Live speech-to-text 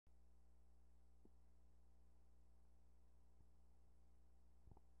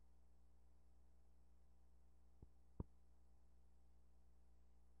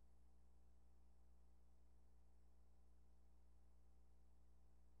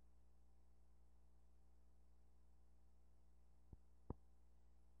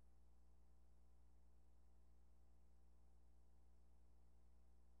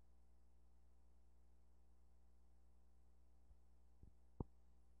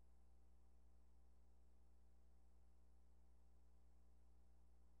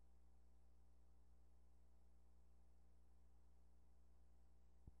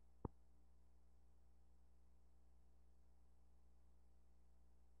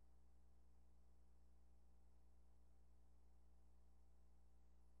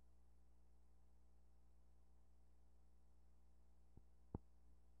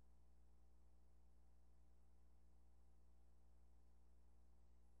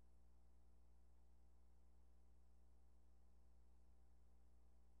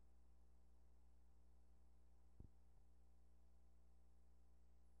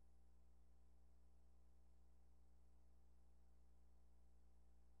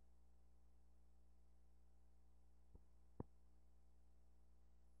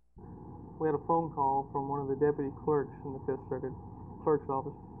we had a phone call from one of the deputy clerks in the Fifth Circuit Clerk's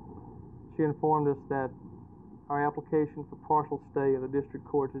office. She informed us that our application for partial stay of the district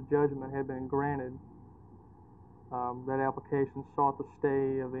court's judgment had been granted. That application sought the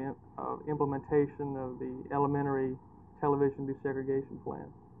stay of the implementation of the elementary television desegregation plan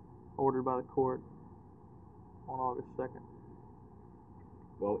ordered by the court on August 2nd.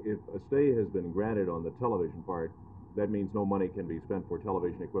 Well, if a stay has been granted on the television part, that means no money can be spent for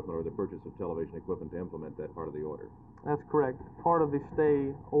television equipment or the purchase of television equipment to implement that part of the order. That's correct. Part of the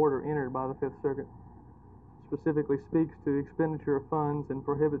stay order entered by the Fifth Circuit specifically speaks to the expenditure of funds and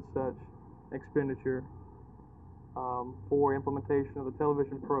prohibits such expenditure for implementation of the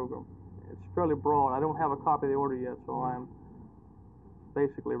television program. It's fairly broad. I don't have a copy of the order yet, so I'm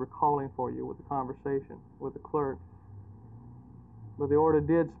basically recalling for you with the conversation with the clerk. But the order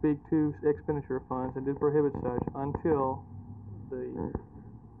did speak to expenditure of funds and did prohibit such until the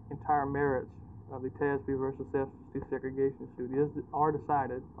entire merits of the TASB versus F desegregation suit are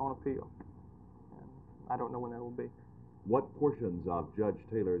decided on appeal. And I don't know when that will be. What portions of Judge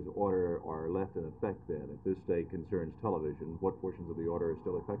Taylor's order are left in effect then? If this stay concerns television, what portions of the order are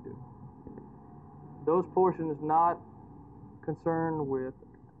still effective? Those portions not concerned with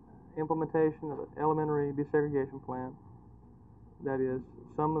implementation of the elementary desegregation plan. That is,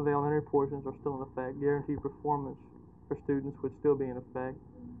 some of the elementary portions are still in effect. Guaranteed performance for students would still be in effect.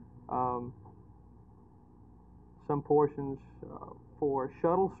 Some portions for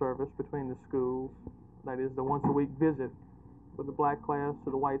shuttle service between the schools, that is the once-a-week visit with the black class to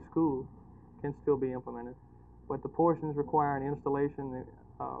the white school, can still be implemented. But the portions requiring installation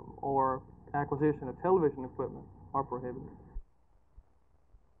or acquisition of television equipment are prohibited.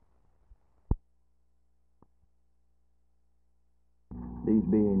 These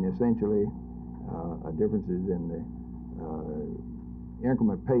being essentially differences in the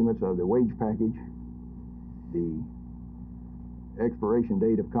increment payments of the wage package, the expiration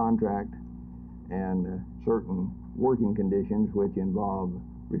date of contract, and certain working conditions which involve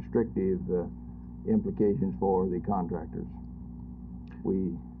restrictive implications for the contractors.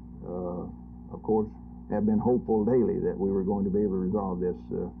 We, of course, have been hopeful daily that we were going to be able to resolve this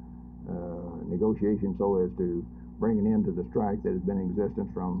negotiation so as to bring an end to the strike that has been in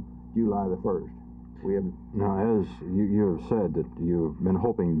existence from July the 1st. We have now, as you have said, that you've been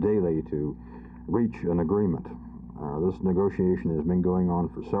hoping daily to reach an agreement. This negotiation has been going on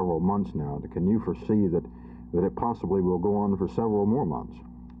for several months now. Can you foresee that it possibly will go on for several more months?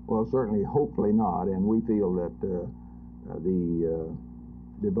 Well, certainly, hopefully not, and we feel that the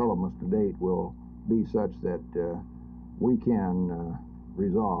developments to date will be such that we can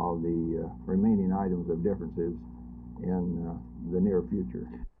resolve the remaining items of differences in the near future.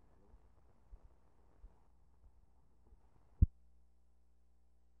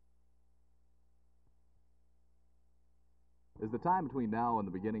 As the time between now and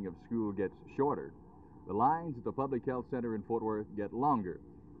the beginning of school gets shorter, the lines at the Public Health Center in Fort Worth get longer.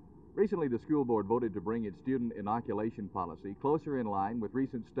 Recently, the school board voted to bring its student inoculation policy closer in line with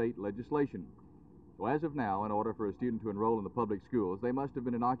recent state legislation. So as of now, in order for a student to enroll in the public schools, they must have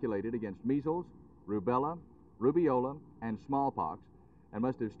been inoculated against measles, rubella, rubeola, and smallpox, and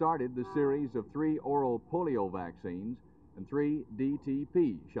must have started the series of 3 oral polio vaccines and 3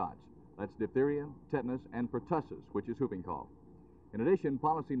 DTP shots. That's diphtheria, tetanus, and pertussis, which is whooping cough. In addition,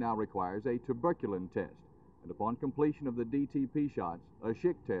 policy now requires a tuberculin test, and upon completion of the DTP shots, a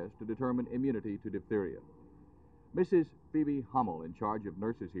Schick test to determine immunity to diphtheria. Mrs. Phoebe Hummel, in charge of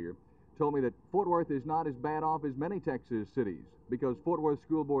nurses here, told me that Fort Worth is not as bad off as many Texas cities because Fort Worth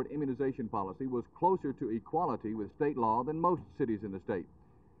School Board immunization policy was closer to equality with state law than most cities in the state.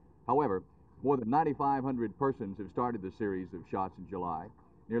 However, more than 9,500 persons have started the series of shots in July.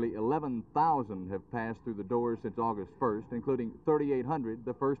 Nearly 11,000 have passed through the doors since August 1st, including 3,800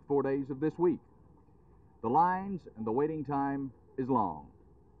 the first 4 days of this week. The lines and the waiting time is long.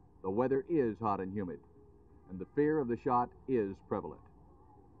 The weather is hot and humid, and the fear of the shot is prevalent.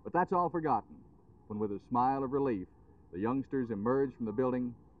 But that's all forgotten when, with a smile of relief, the youngsters emerge from the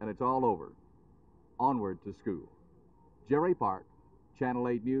building and it's all over. Onward to school. Jerry Park, Channel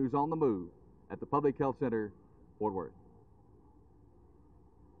 8 News on the Move at the Public Health Center, Fort Worth.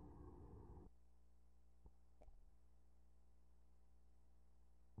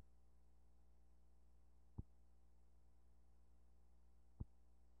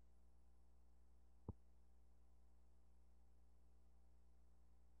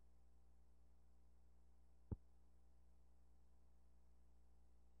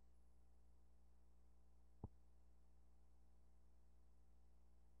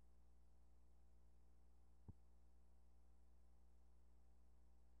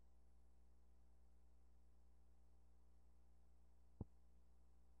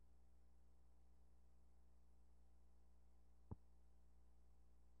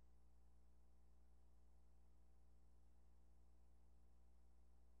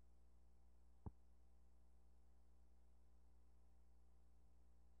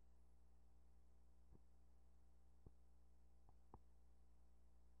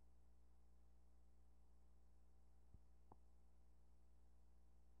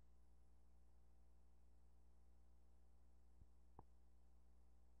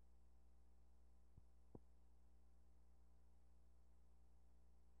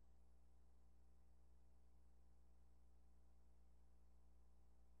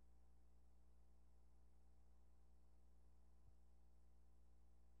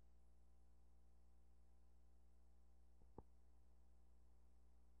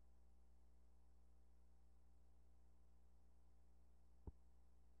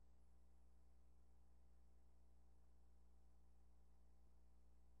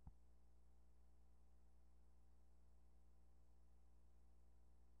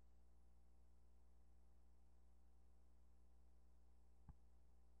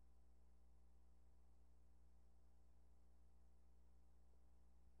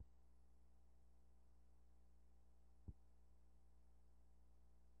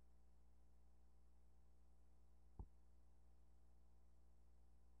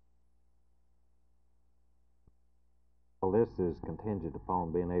 this is contingent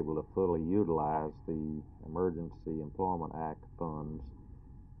upon being able to fully utilize the Emergency Employment Act funds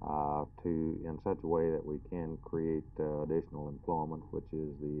in such a way that we can create additional employment, which is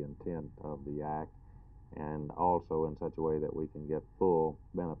the intent of the act, and also in such a way that we can get full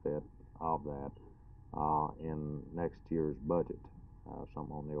benefit of that in next year's budget,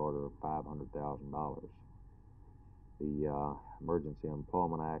 something on the order of $500,000. The Emergency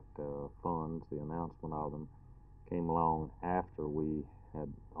Employment Act funds, the announcement of them, came along after we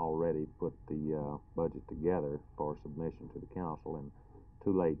had already put the budget together for submission to the council, and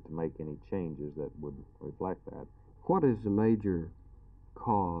too late to make any changes that would reflect that. What is the major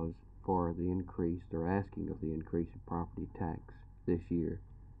cause for the increase, or asking of the increase in property tax this year?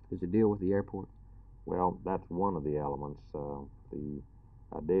 Does it deal with the airport? Well, that's one of the elements. The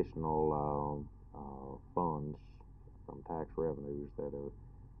additional funds from tax revenues that are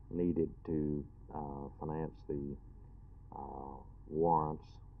needed to finance the warrants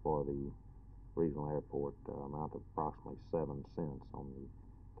for the regional airport amount of approximately 7 cents on the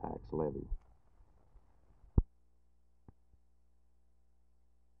tax levy.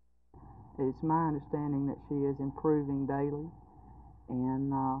 It's my understanding that she is improving daily,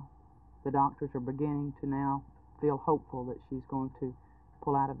 and the doctors are beginning to now feel hopeful that she's going to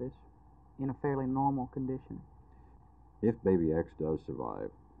pull out of this in a fairly normal condition. If baby X does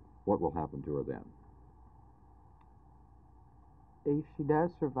survive, what will happen to her then? If she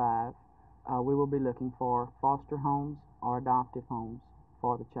does survive, we will be looking for foster homes or adoptive homes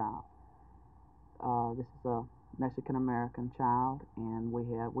for the child. This is a Mexican-American child, and we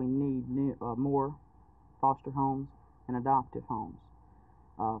need more foster homes and adoptive homes.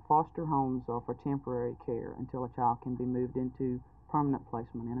 Foster homes are for temporary care until a child can be moved into permanent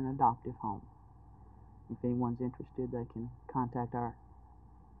placement in an adoptive home. If anyone's interested, they can contact our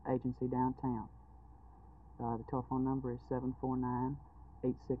agency downtown. The telephone number is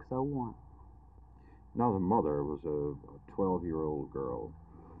 749-8601. Now, the mother was a 12-year-old girl.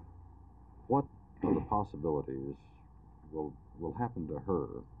 What are the possibilities will happen to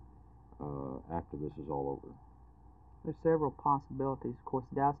her after this is all over? There's several possibilities. Of course,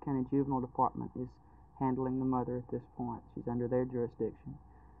 the Dallas County Juvenile Department is handling the mother at this point. She's under their jurisdiction.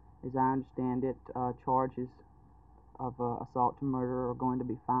 As I understand it, charges of assault to murder are going to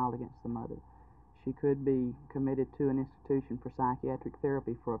be filed against the mother. She could be committed to an institution for psychiatric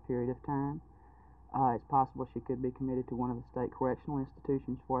therapy for a period of time. It's possible she could be committed to one of the state correctional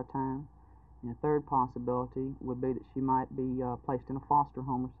institutions for a time. And a third possibility would be that she might be placed in a foster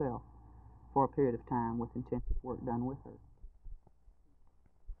home herself for a period of time with intensive work done with her.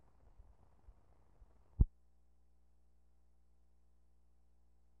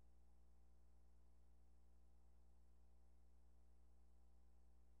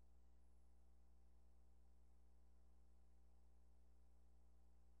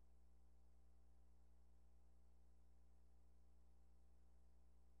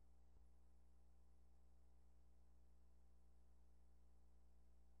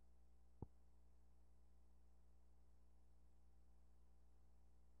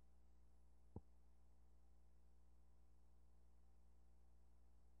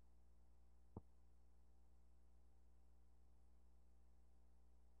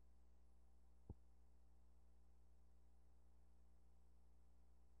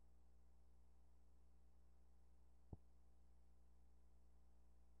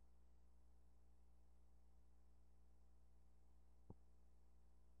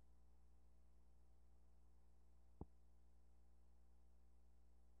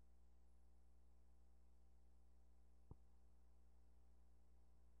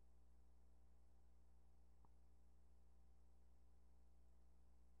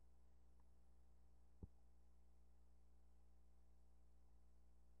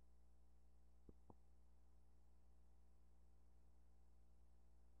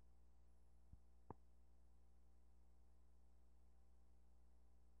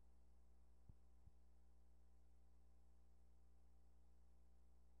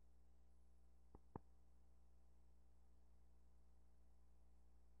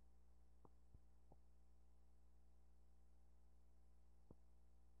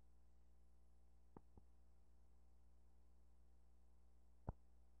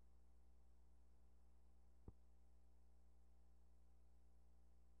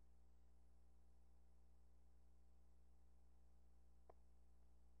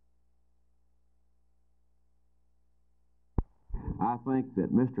 I think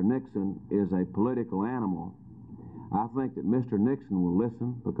that Mr. Nixon is a political animal. I think that Mr. Nixon will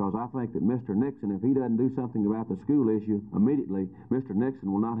listen, because I think that Mr. Nixon, if he doesn't do something about the school issue immediately, Mr.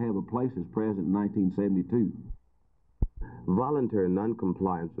 Nixon will not have a place as president in 1972. voluntary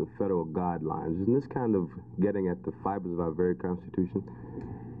noncompliance with federal guidelines. Isn't this kind of getting at the fibers of our very Constitution?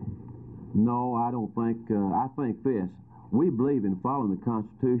 No, I don't think, I think this. We believe in following the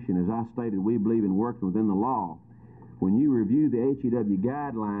Constitution. As I stated, we believe in working within the law. When you review the HEW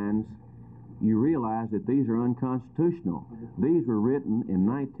guidelines, you realize that these are unconstitutional. These were written in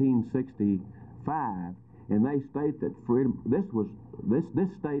 1965, and they state that this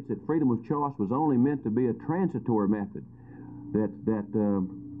states that freedom of choice was only meant to be a transitory method. What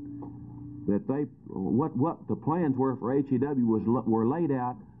the plans were for HEW were laid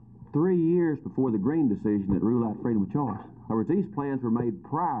out 3 years before the Green decision that ruled out freedom of choice. In other words, these plans were made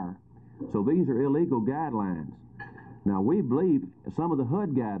prior, so these are illegal guidelines. Now, we believe some of the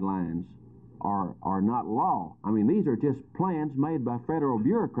HUD guidelines are not law. I mean, these are just plans made by federal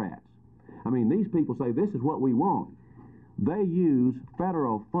bureaucrats. I mean, these people say, this is what we want. They use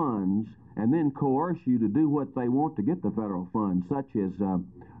federal funds and then coerce you to do what they want to get the federal funds, such as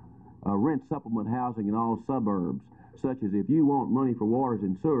rent supplement housing in all suburbs, such as if you want money for waters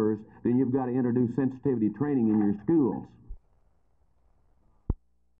and sewers, then you've got to introduce sensitivity training in your schools.